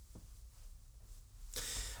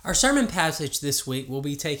Our sermon passage this week will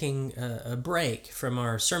be taking a break from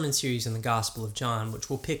our sermon series in the Gospel of John, which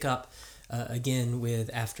we'll pick up again with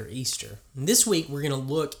after Easter. And this week we're going to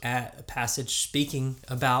look at a passage speaking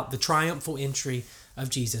about the triumphal entry of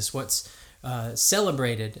Jesus, what's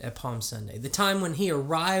celebrated at Palm Sunday, the time when he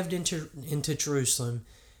arrived into Jerusalem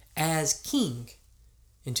as king,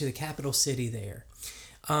 into the capital city there.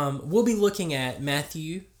 We'll be looking at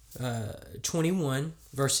Matthew 21,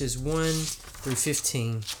 verses 1 through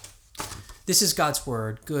 15. This is God's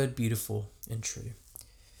word, good, beautiful, and true.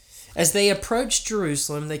 As they approached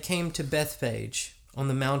Jerusalem, they came to Bethphage on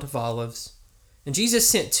the Mount of Olives. And Jesus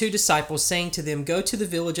sent 2 disciples, saying to them, "Go to the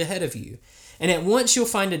village ahead of you, and at once you'll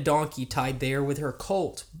find a donkey tied there with her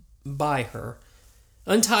colt by her.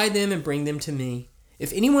 Untie them and bring them to me.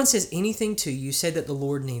 If anyone says anything to you, say that the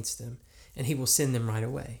Lord needs them, and he will send them right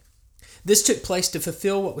away." This took place to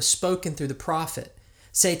fulfill what was spoken through the prophet.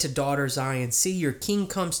 "Say to daughter Zion, see, your king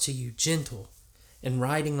comes to you, gentle, and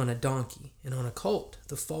riding on a donkey, and on a colt,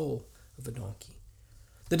 the foal of a donkey."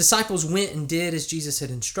 The disciples went and did as Jesus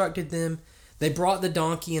had instructed them. They brought the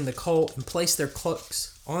donkey and the colt and placed their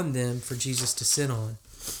cloaks on them for Jesus to sit on.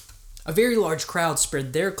 A very large crowd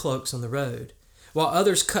spread their cloaks on the road, while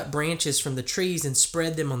others cut branches from the trees and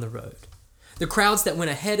spread them on the road. The crowds that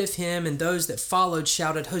went ahead of him and those that followed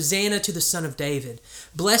shouted, "Hosanna to the Son of David!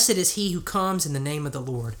 Blessed is he who comes in the name of the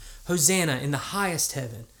Lord! Hosanna in the highest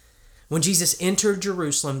heaven!" When Jesus entered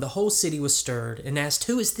Jerusalem, the whole city was stirred and asked,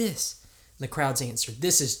 "Who is this?" And the crowds answered,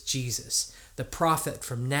 "This is Jesus, the prophet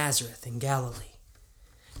from Nazareth in Galilee."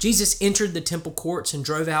 Jesus entered the temple courts and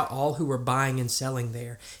drove out all who were buying and selling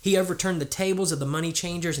there. He overturned the tables of the money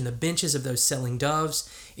changers and the benches of those selling doves.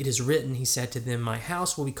 "It is written," he said to them, "My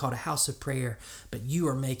house will be called a house of prayer, but you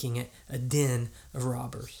are making it a den of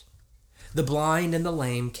robbers." The blind and the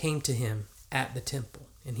lame came to him at the temple,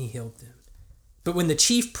 and he healed them. But when the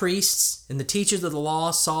chief priests and the teachers of the law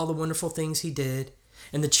saw the wonderful things he did,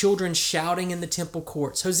 and the children shouting in the temple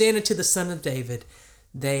courts, "Hosanna to the Son of David,"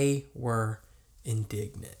 they were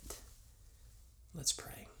indignant. Let's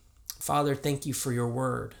pray. Father, thank you for your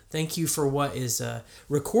word. Thank you for what is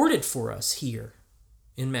recorded for us here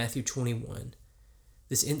in Matthew 21.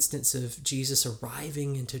 This instance of Jesus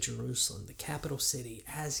arriving into Jerusalem, the capital city,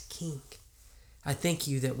 as king. I thank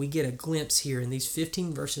you that we get a glimpse here in these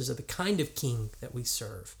 15 verses of the kind of king that we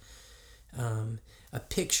serve. A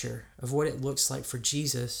picture of what it looks like for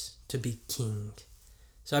Jesus to be king.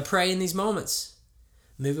 So I pray in these moments,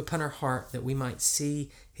 move upon our heart that we might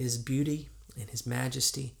see his beauty and his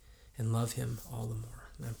majesty and love him all the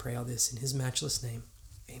more. And I pray all this in his matchless name.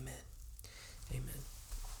 Amen. Amen.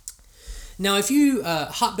 Now, if you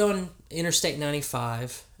hopped on Interstate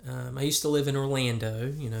 95, I used to live in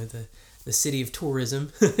Orlando, the city of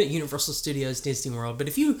tourism, Universal Studios, Disney World. But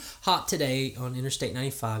if you hop today on Interstate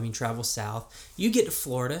 95 and you travel south, you get to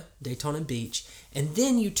Florida, Daytona Beach, and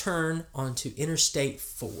then you turn onto Interstate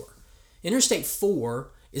 4. Interstate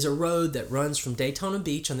 4 is a road that runs from Daytona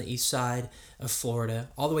Beach on the east side of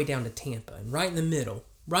Florida all the way down to Tampa. And right in the middle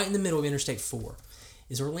of Interstate 4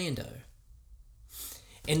 is Orlando.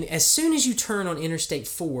 And as soon as you turn on Interstate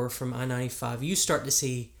 4 from I-95, you start to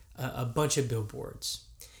see a bunch of billboards.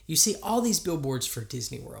 You see all these billboards for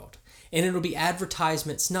Disney World. And it'll be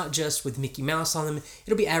advertisements not just with Mickey Mouse on them.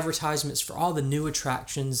 It'll be advertisements for all the new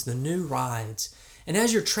attractions, the new rides. And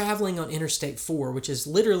as you're traveling on Interstate 4, which is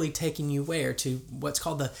literally taking you where? To what's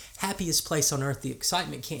called the happiest place on earth, the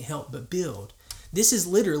excitement can't help but build. This is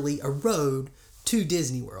literally a road to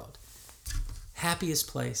Disney World. Happiest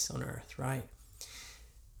place on earth, right?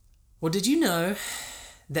 Well, did you know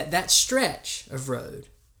that stretch of road,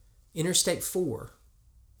 Interstate 4,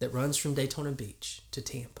 that runs from Daytona Beach to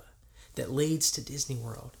Tampa, that leads to Disney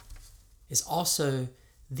World, is also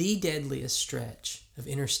the deadliest stretch of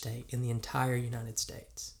interstate in the entire United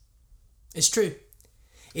States? It's true.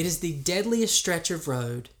 It is the deadliest stretch of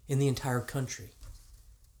road in the entire country.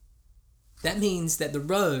 That means that the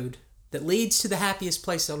road that leads to the happiest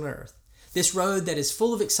place on earth, this road that is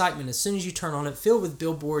full of excitement as soon as you turn on it, filled with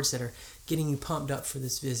billboards that are getting you pumped up for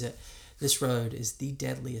this visit, this road is the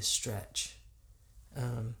deadliest stretch.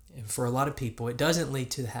 And for a lot of people, it doesn't lead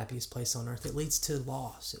to the happiest place on earth. It leads to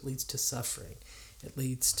loss. It leads to suffering. It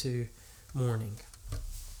leads to mourning.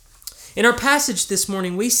 In our passage this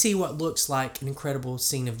morning, we see what looks like an incredible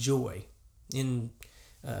scene of joy. In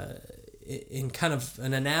kind of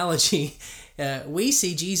an analogy, we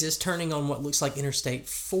see Jesus turning on what looks like Interstate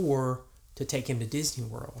 4 to take him to Disney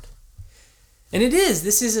World. And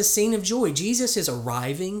this is a scene of joy. Jesus is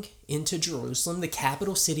arriving into Jerusalem, the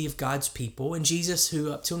capital city of God's people, and Jesus, who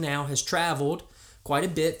up till now has traveled quite a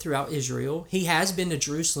bit throughout Israel. He has been to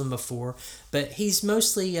Jerusalem before, but he's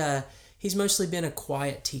mostly been a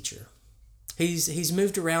quiet teacher. He's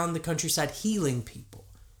moved around the countryside healing people.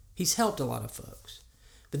 He's helped a lot of folks.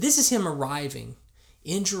 But this is him arriving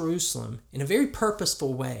in Jerusalem in a very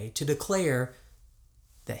purposeful way to declare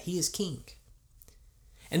that he is king.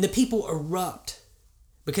 And the people erupt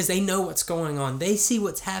because they know what's going on. They see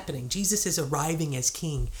what's happening. Jesus is arriving as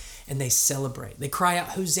king, and they celebrate. They cry out,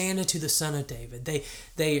 "Hosanna to the Son of David."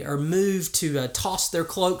 They are moved to toss their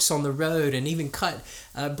cloaks on the road and even cut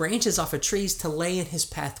branches off of trees to lay in his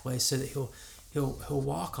pathway so that he'll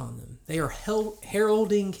walk on them. They are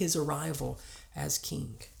heralding his arrival as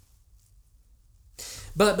king.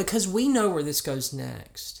 But because we know where this goes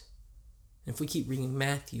next, if we keep reading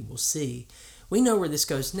Matthew, we'll see, we know where this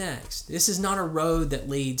goes next. This is not a road that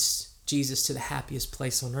leads Jesus to the happiest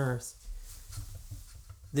place on earth.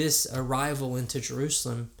 This arrival into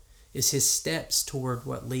Jerusalem is his steps toward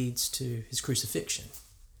what leads to his crucifixion,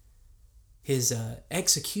 his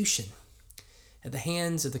execution at the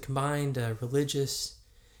hands of the combined religious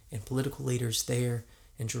and political leaders there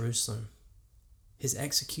in Jerusalem. His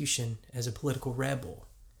execution as a political rebel,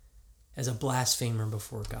 as a blasphemer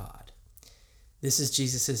before God. This is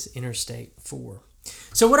Jesus' interstate 4.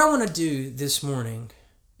 So what I want to do this morning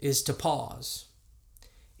is to pause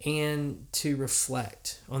and to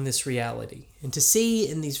reflect on this reality and to see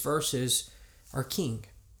in these verses our King,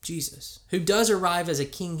 Jesus, who does arrive as a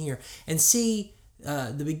king here, and see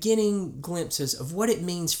the beginning glimpses of what it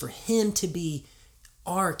means for him to be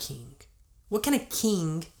our king. What kind of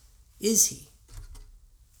king is he?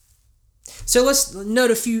 So let's note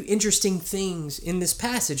a few interesting things in this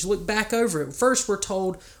passage. Look back over it. First, we're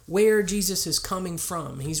told where Jesus is coming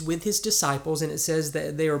from. He's with his disciples, and it says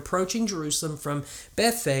that they are approaching Jerusalem from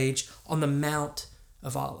Bethphage on the Mount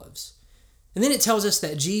of Olives. And then it tells us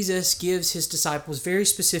that Jesus gives his disciples very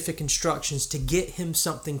specific instructions to get him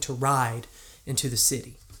something to ride into the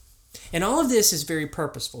city. And all of this is very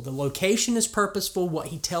purposeful. The location is purposeful. What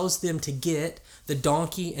he tells them to get, the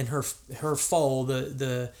donkey and her foal,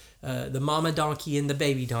 the mama donkey and the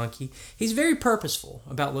baby donkey. He's very purposeful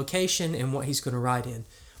about location and what he's going to ride in.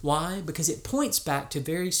 Why? Because it points back to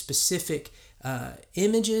very specific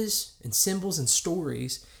images and symbols and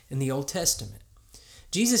stories in the Old Testament.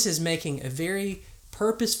 Jesus is making a very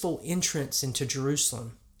purposeful entrance into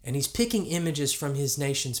Jerusalem, and he's picking images from his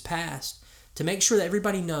nation's past to make sure that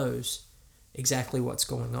everybody knows exactly what's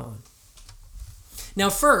going on. Now,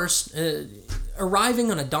 first,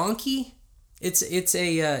 arriving on a donkey, it's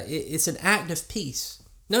an act of peace.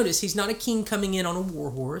 Notice he's not a king coming in on a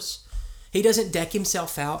war horse. He doesn't deck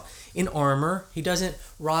himself out in armor. He doesn't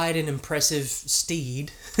ride an impressive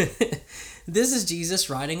steed. This is Jesus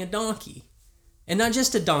riding a donkey. And not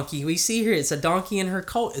just a donkey. We see here it's a donkey and her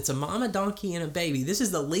colt. It's a mama donkey and a baby. This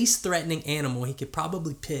is the least threatening animal he could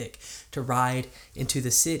probably pick to ride into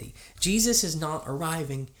the city. Jesus is not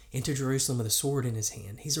arriving into Jerusalem with a sword in his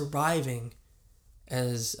hand. He's arriving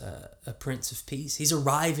as a Prince of Peace. He's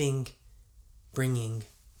arriving bringing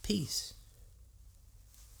peace.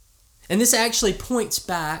 And this actually points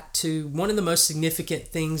back to one of the most significant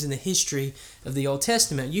things in the history of the Old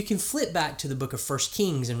Testament. You can flip back to the book of 1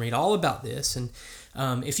 Kings and read all about this. And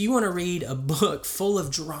if you want to read a book full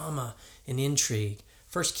of drama and intrigue,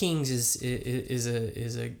 1 Kings is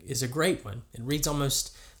a great one. It reads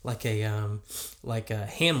almost like a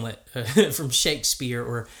Hamlet from Shakespeare,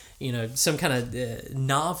 or some kind of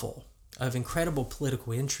novel of incredible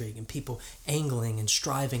political intrigue and people angling and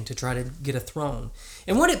striving to try to get a throne.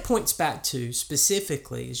 And what it points back to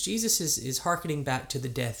specifically is Jesus is hearkening back to the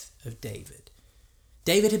death of David.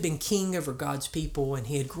 David had been king over God's people, and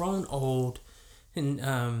he had grown old,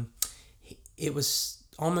 and it was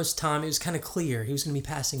almost time. It was kind of clear he was going to be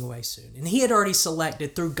passing away soon. And he had already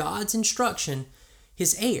selected, through God's instruction,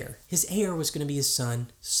 his heir. His heir was going to be his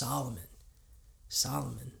son, Solomon.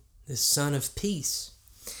 Solomon, the son of peace.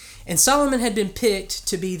 And Solomon had been picked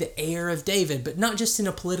to be the heir of David, but not just in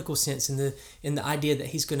a political sense, in the idea that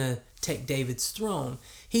he's going to take David's throne.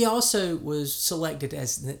 He also was selected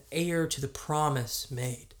as the heir to the promise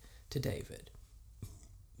made to David.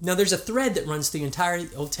 Now, there's a thread that runs through the entire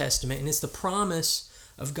Old Testament, and it's the promise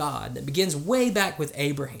of God that begins way back with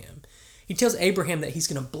Abraham. He tells Abraham that he's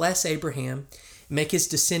going to bless Abraham, make his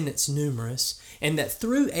descendants numerous, and that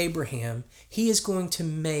through Abraham, he is going to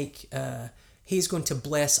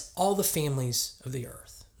bless all the families of the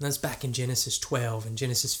earth. And that's back in Genesis 12 and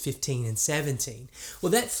Genesis 15 and 17.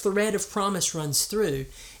 Well, that thread of promise runs through.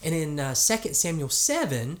 And in 2 Samuel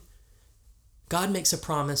 7, God makes a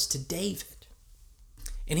promise to David.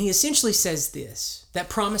 And he essentially says this: that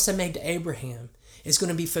promise I made to Abraham is going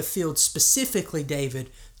to be fulfilled specifically, David,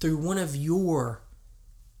 through one of your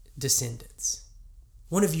descendants.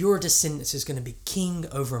 One of your descendants is going to be king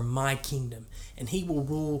over my kingdom, and he will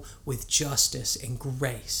rule with justice and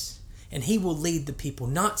grace. And he will lead the people,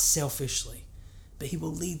 not selfishly, but he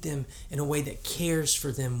will lead them in a way that cares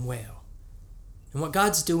for them well. And what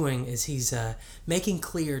God's doing is he's making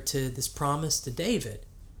clear to this promise to David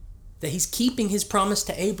that he's keeping his promise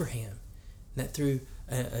to Abraham, that through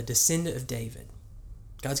a descendant of David,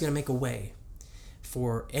 God's going to make a way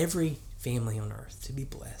for every family on earth to be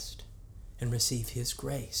blessed and receive his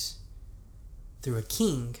grace through a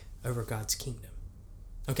king over God's kingdom.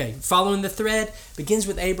 Okay, following the thread begins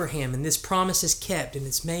with Abraham, and this promise is kept, and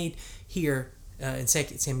it's made here in 2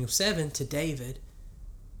 Samuel 7 to David.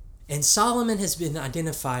 And Solomon has been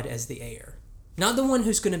identified as the heir. Not the one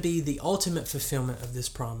who's going to be the ultimate fulfillment of this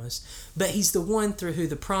promise, but he's the one through who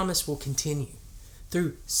the promise will continue,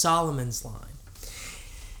 through Solomon's line.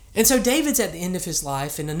 And so David's at the end of his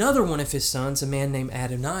life, and another one of his sons, a man named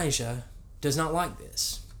Adonijah, does not like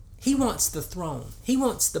this. He wants the throne. He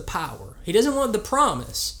wants the power. He doesn't want the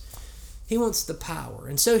promise. He wants the power.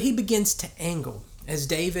 And so he begins to angle as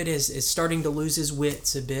David is starting to lose his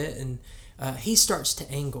wits a bit, and he starts to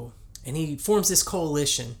angle. And he forms this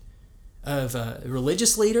coalition of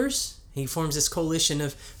religious leaders. He forms this coalition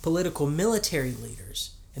of political military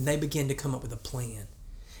leaders, and they begin to come up with a plan.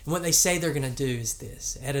 And what they say they're going to do is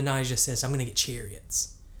this. Adonijah says, I'm going to get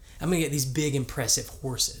chariots. I'm going to get these big, impressive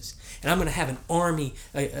horses. And I'm going to have an army,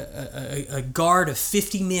 a guard of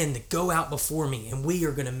 50 men that go out before me. And we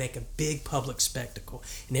are going to make a big public spectacle.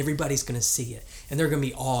 And everybody's going to see it. And they're going to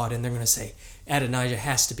be awed. And they're going to say, Adonijah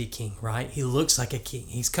has to be king, right? He looks like a king.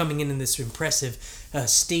 He's coming in this impressive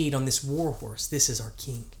steed on this war horse. This is our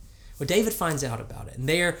king. Well, David finds out about it. And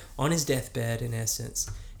there, on his deathbed, in essence,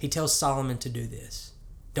 he tells Solomon to do this.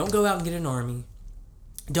 Don't go out and get an army.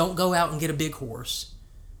 Don't go out and get a big horse.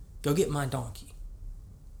 Go get my donkey.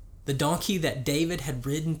 The donkey that David had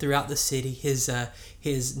ridden throughout the city, his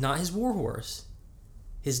not his war horse,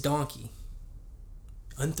 his donkey,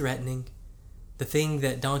 unthreatening, the thing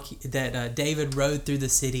that David rode through the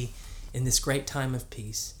city in this great time of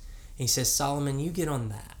peace. And he says, Solomon, you get on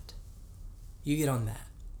that. You get on that.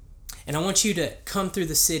 And I want you to come through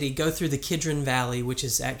the city, go through the Kidron Valley, which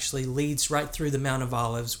is actually leads right through the Mount of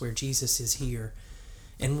Olives where Jesus is here,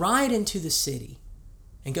 and ride into the city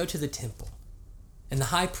and go to the temple. And the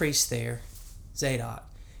high priest there, Zadok,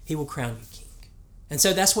 he will crown you king. And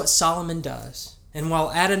so that's what Solomon does. And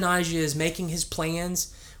while Adonijah is making his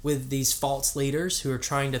plans with these false leaders who are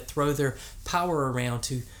trying to throw their power around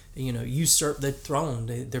to, usurp the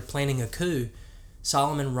throne, they're planning a coup,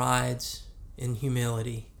 Solomon rides in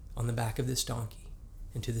humility on the back of this donkey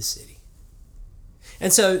into the city.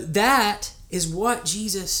 And so that is what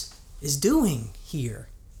Jesus is doing here.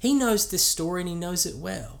 He knows this story and he knows it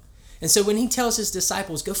well. And so when he tells his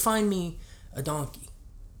disciples, go find me a donkey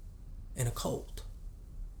and a colt,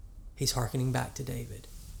 he's hearkening back to David.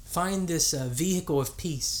 Find this vehicle of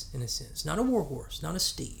peace, in a sense. Not a war horse, not a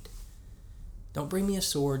steed. Don't bring me a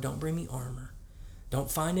sword. Don't bring me armor.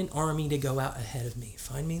 Don't find an army to go out ahead of me.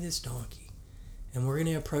 Find me this donkey. And we're going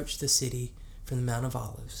to approach the city from the Mount of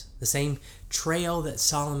Olives. The same trail that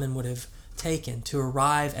Solomon would have taken to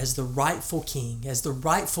arrive as the rightful king, as the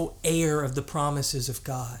rightful heir of the promises of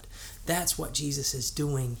God. That's what Jesus is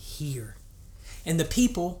doing here. And the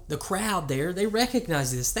people, the crowd there, they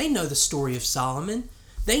recognize this. They know the story of Solomon.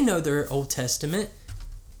 They know their Old Testament.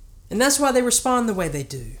 And that's why they respond the way they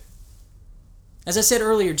do. As I said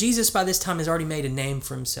earlier, Jesus by this time has already made a name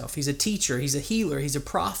for himself. He's a teacher, he's a healer, he's a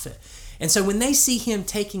prophet. And so when they see him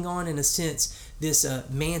taking on, in a sense, this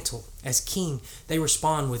mantle as king, they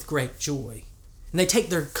respond with great joy. And they take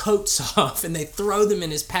their coats off and they throw them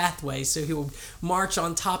in his pathway so he will march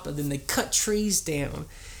on top of them. They cut trees down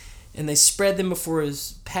and they spread them before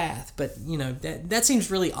his path. But, that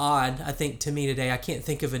seems really odd, I think, to me today. I can't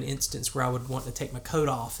think of an instance where I would want to take my coat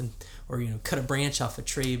off or cut a branch off a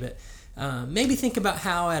tree. But maybe think about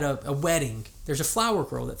how at a wedding, there's a flower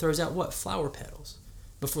girl that throws out flower petals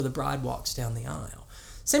before the bride walks down the aisle.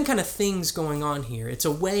 Same kind of things going on here. It's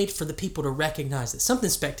a way for the people to recognize that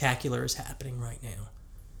something spectacular is happening right now.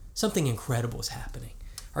 Something incredible is happening.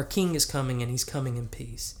 Our king is coming, and he's coming in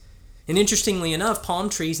peace. And interestingly enough,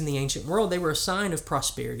 palm trees in the ancient world, they were a sign of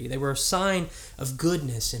prosperity. They were a sign of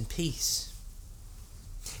goodness and peace.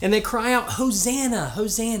 And they cry out, Hosanna,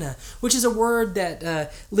 Hosanna, which is a word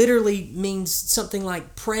that literally means something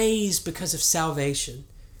like praise because of salvation.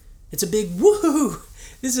 It's a big woohoo.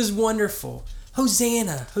 This is wonderful.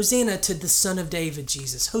 Hosanna, Hosanna to the Son of David,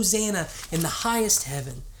 Jesus. Hosanna in the highest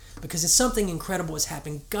heaven, because something incredible is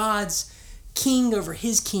happening. God's king over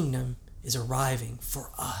his kingdom is arriving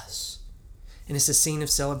for us. And it's a scene of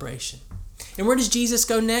celebration. And where does Jesus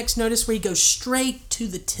go next? Notice where he goes straight to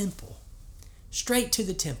the temple. Straight to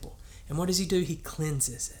the temple. And what does he do? He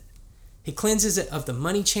cleanses it. He cleanses it of the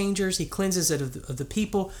money changers. He cleanses it of the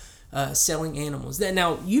people selling animals.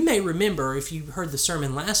 Now, you may remember, if you heard the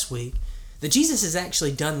sermon last week, that Jesus has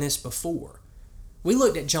actually done this before. We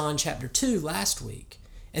looked at John chapter 2 last week,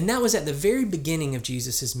 and that was at the very beginning of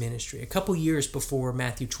Jesus' ministry, a couple years before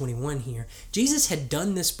Matthew 21 here. Jesus had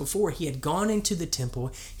done this before. He had gone into the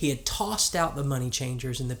temple. He had tossed out the money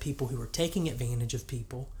changers and the people who were taking advantage of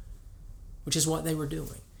people, which is what they were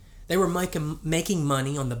doing. They were making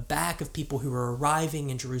money on the back of people who were arriving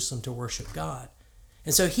in Jerusalem to worship God.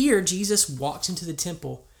 And so here, Jesus walks into the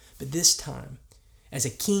temple, but this time as a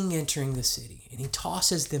king entering the city, and he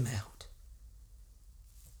tosses them out.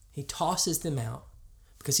 He tosses them out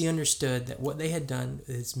because he understood that what they had done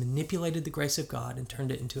is manipulated the grace of God and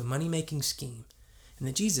turned it into a money-making scheme, and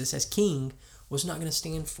that Jesus, as king, was not going to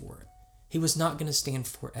stand for it. He was not going to stand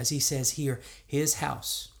for it. As he says here, his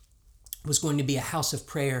house was going to be a house of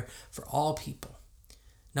prayer for all people.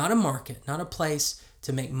 Not a market, not a place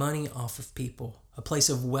to make money off of people, a place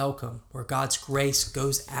of welcome where God's grace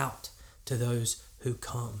goes out to those who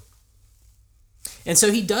come. And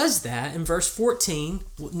so he does that in verse 14.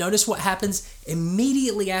 Notice what happens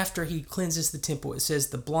immediately after he cleanses the temple. It says,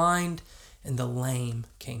 the blind and the lame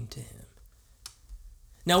came to him.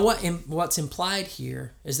 Now what's implied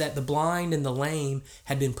here is that the blind and the lame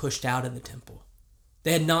had been pushed out of the temple.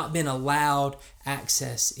 They had not been allowed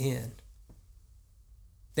access in.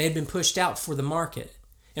 They had been pushed out for the market.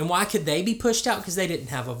 And why could they be pushed out? Because they didn't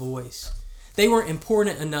have a voice. They weren't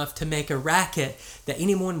important enough to make a racket that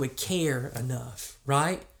anyone would care enough,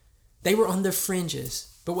 right? They were on the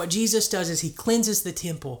fringes. But what Jesus does is he cleanses the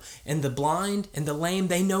temple, and the blind and the lame,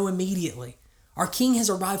 they know immediately. Our King has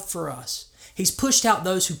arrived for us. He's pushed out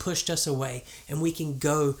those who pushed us away, and we can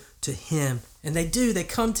go to him. And they do, they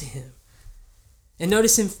come to him. And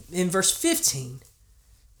notice in verse 15,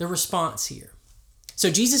 the response here. So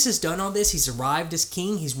Jesus has done all this. He's arrived as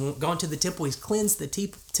king. He's gone to the temple. He's cleansed the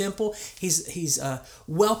temple. He's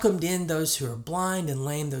welcomed in those who are blind and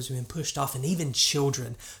lame, those who have been pushed off, and even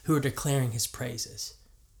children who are declaring his praises.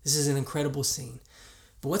 This is an incredible scene.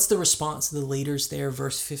 But what's the response of the leaders there?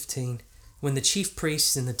 Verse 15. When the chief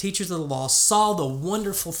priests and the teachers of the law saw the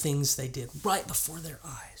wonderful things they did right before their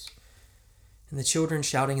eyes, and the children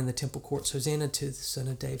shouting in the temple courts, Hosanna to the Son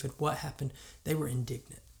of David, what happened? They were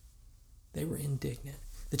indignant. They were indignant.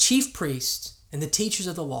 The chief priests and the teachers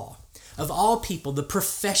of the law, of all people, the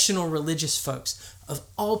professional religious folks, of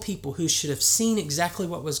all people who should have seen exactly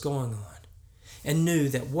what was going on and knew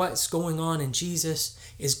that what's going on in Jesus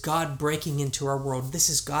is God breaking into our world. This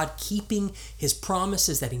is God keeping his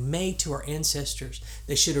promises that he made to our ancestors.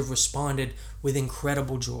 They should have responded with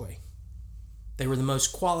incredible joy. They were the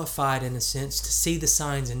most qualified, in a sense, to see the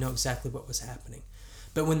signs and know exactly what was happening.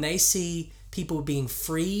 But when they see people being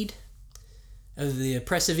freed of the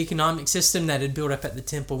oppressive economic system that had built up at the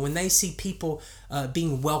temple, when they see people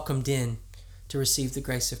being welcomed in to receive the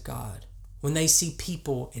grace of God, when they see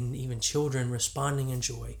people and even children responding in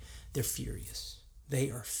joy, they're furious. They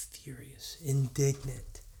are furious,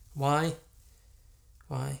 indignant. Why?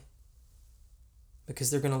 Why? Because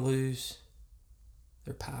they're going to lose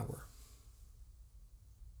their power.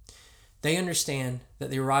 They understand that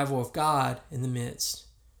the arrival of God in the midst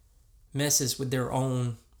messes with their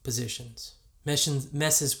own positions,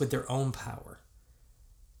 messes with their own power.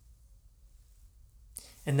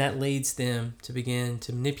 And that leads them to begin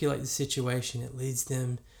to manipulate the situation. It leads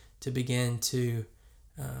them to begin to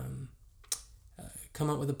come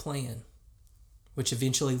up with a plan, which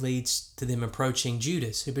eventually leads to them approaching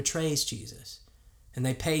Judas, who betrays Jesus. And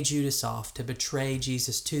they pay Judas off to betray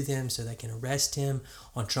Jesus to them so they can arrest him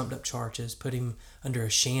on trumped up charges, put him under a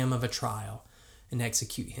sham of a trial, and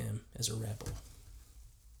execute him as a rebel.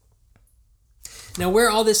 Now, where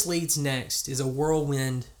all this leads next is a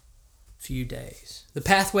whirlwind few days. The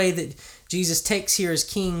pathway that Jesus takes here as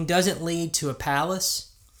king doesn't lead to a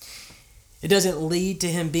palace. It doesn't lead to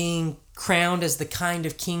him being crowned as the kind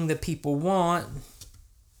of king that people want.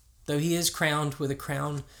 Though he is crowned with a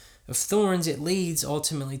crown of thorns, it leads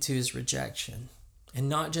ultimately to his rejection. And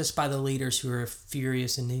not just by the leaders who are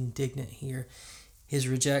furious and indignant here. His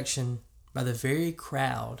rejection by the very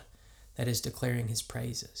crowd that is declaring his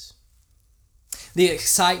praises. The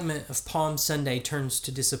excitement of Palm Sunday turns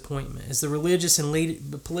to disappointment as the religious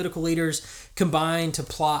and political leaders combine to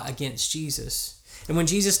plot against Jesus. And when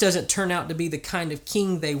Jesus doesn't turn out to be the kind of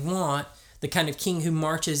king they want, the kind of king who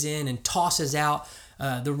marches in and tosses out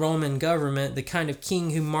the Roman government, the kind of king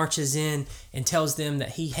who marches in and tells them that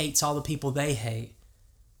he hates all the people they hate.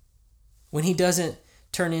 When he doesn't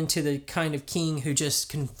turn into the kind of king who just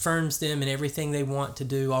confirms them in everything they want to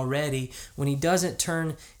do already. When he doesn't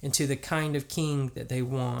turn into the kind of king that they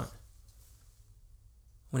want.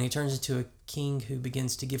 When he turns into a king who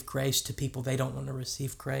begins to give grace to people they don't want to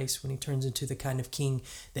receive grace. When he turns into the kind of king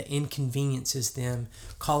that inconveniences them,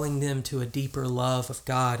 calling them to a deeper love of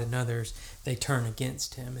God and others, they turn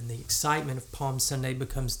against him. And the excitement of Palm Sunday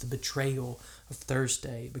becomes the betrayal of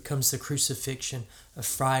Thursday. It becomes the crucifixion of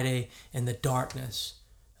Friday and the darkness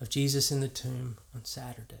of Jesus in the tomb on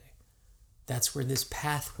Saturday. That's where this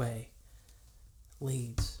pathway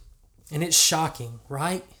leads. And it's shocking,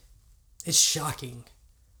 right? It's shocking.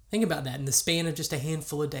 Think about that in the span of just a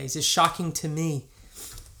handful of days. It's shocking to me.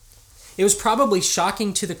 It was probably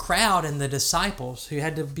shocking to the crowd and the disciples who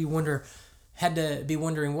had to be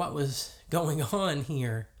wondering what was going on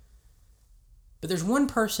here. But there's one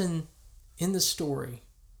person in the story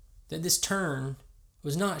that this turn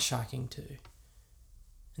was not shocking to.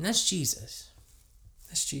 And that's Jesus.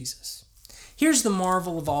 That's Jesus. Here's the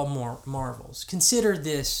marvel of all marvels. Consider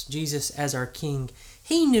this, Jesus as our King.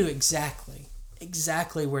 He knew exactly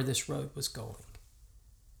where this road was going.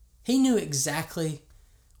 He knew exactly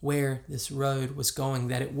where this road was going,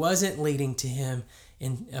 that it wasn't leading to him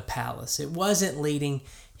in a palace. It wasn't leading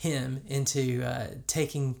him into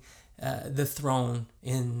taking the throne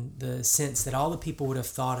in the sense that all the people would have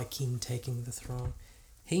thought a king taking the throne.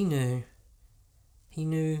 He knew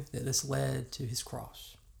that this led to his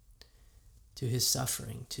cross, to his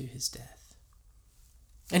suffering, to his death.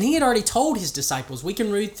 And he had already told his disciples. We can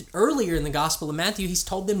read earlier in the Gospel of Matthew, he's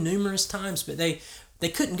told them numerous times, but they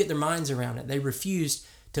couldn't get their minds around it. They refused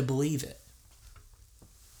to believe it.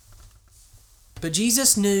 But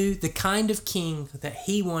Jesus knew the kind of king that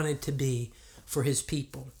he wanted to be for his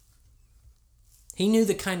people. He knew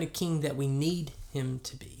the kind of king that we need him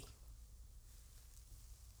to be.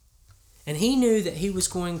 And he knew that he was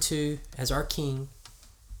going to, as our king,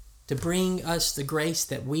 to bring us the grace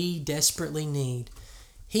that we desperately need.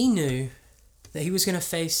 He knew that he was going to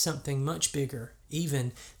face something much bigger,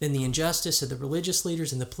 even than the injustice of the religious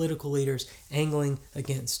leaders and the political leaders angling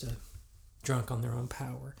against him, drunk on their own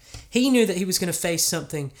power. He knew that he was going to face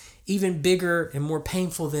something even bigger and more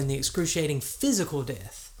painful than the excruciating physical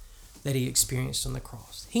death that he experienced on the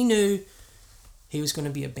cross. He knew he was going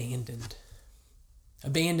to be abandoned.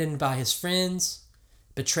 Abandoned by his friends,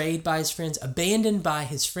 betrayed by his friends, abandoned by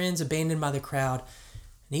his friends, abandoned by the crowd,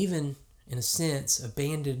 and even, in a sense,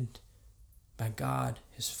 abandoned by God,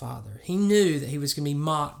 his Father. He knew that he was going to be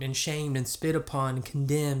mocked and shamed and spit upon and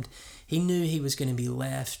condemned. He knew he was going to be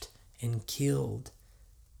left and killed.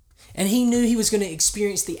 And he knew he was going to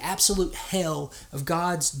experience the absolute hell of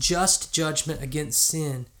God's just judgment against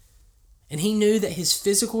sin. And he knew that his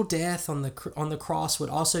physical death on the cross would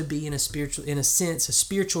also be, in a sense, a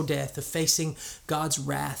spiritual death of facing God's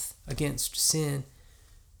wrath against sin.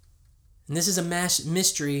 And this is a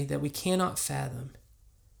mystery that we cannot fathom.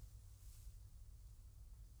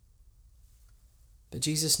 But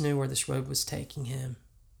Jesus knew where this road was taking him,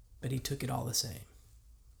 but he took it all the same.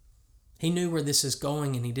 He knew where this is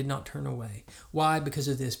going, and he did not turn away. Why? Because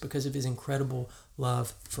of this, because of his incredible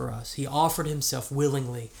love for us. He offered himself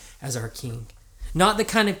willingly as our king. Not the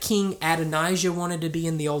kind of king Adonijah wanted to be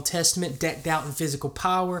in the Old Testament, decked out in physical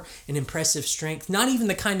power and impressive strength. Not even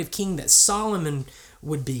the kind of king that Solomon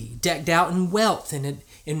would be, decked out in wealth and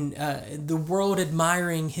in the world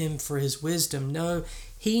admiring him for his wisdom. No,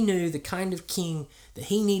 he knew the kind of king that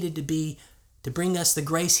he needed to be to bring us the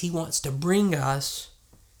grace he wants to bring us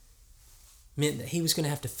meant that he was going to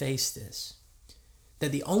have to face this.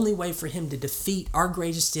 That the only way for him to defeat our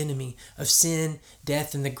greatest enemy of sin,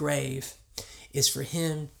 death, and the grave is for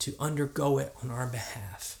him to undergo it on our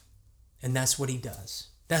behalf. And that's what he does.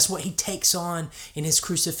 That's what he takes on in his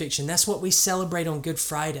crucifixion. That's what we celebrate on Good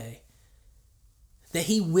Friday. That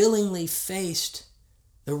he willingly faced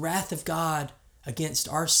the wrath of God against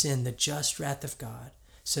our sin, the just wrath of God,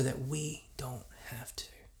 so that we don't have to.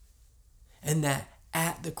 And that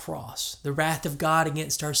at the cross, the wrath of God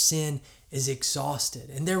against our sin is exhausted,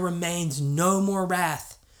 and there remains no more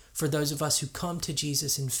wrath for those of us who come to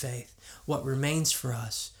Jesus in faith. What remains for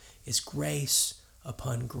us is grace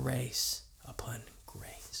upon grace upon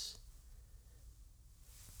grace.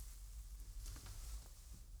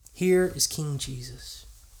 Here is King Jesus.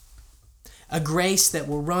 A grace that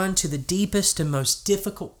will run to the deepest and most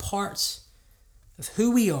difficult parts of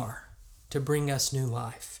who we are to bring us new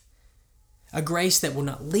life. A grace that will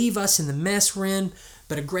not leave us in the mess we're in,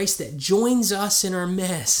 but a grace that joins us in our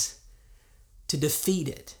mess to defeat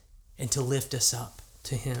it and to lift us up.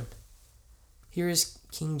 to him. Here is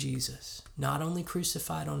King Jesus, not only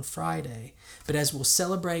crucified on Friday, but as we'll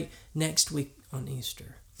celebrate next week on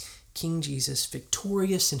Easter, King Jesus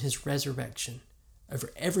victorious in his resurrection over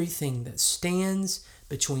everything that stands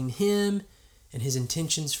between him and his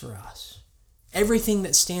intentions for us. Everything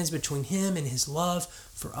that stands between him and his love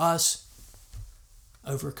for us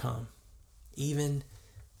overcome, even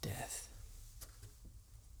death.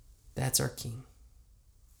 That's our King.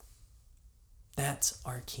 That's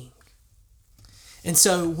our King. And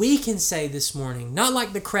so we can say this morning, not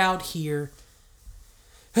like the crowd here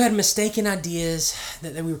who had mistaken ideas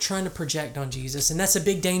that we were trying to project on Jesus. And that's a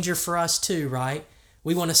big danger for us too, right?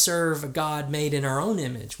 We want to serve a God made in our own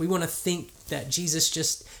image. We want to think that Jesus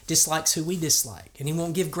just dislikes who we dislike, and he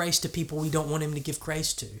won't give grace to people we don't want him to give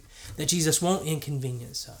grace to, that Jesus won't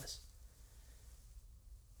inconvenience us.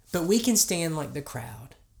 But we can stand like the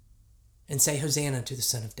crowd and say, Hosanna to the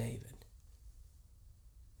Son of David,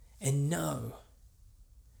 and know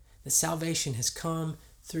that salvation has come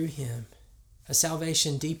through him, a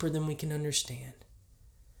salvation deeper than we can understand,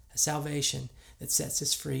 a salvation that sets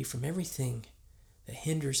us free from everything that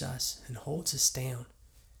hinders us and holds us down,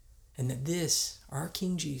 and that this, our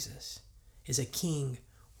King Jesus, is a King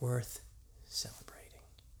worth celebrating.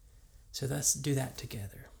 So let's do that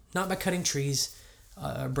together. Not by cutting trees,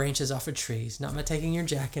 branches off of trees, not by taking your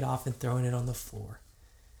jacket off and throwing it on the floor,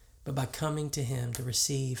 but by coming to him to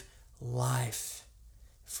receive life,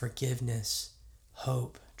 forgiveness,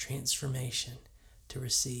 hope, transformation, to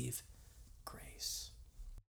receive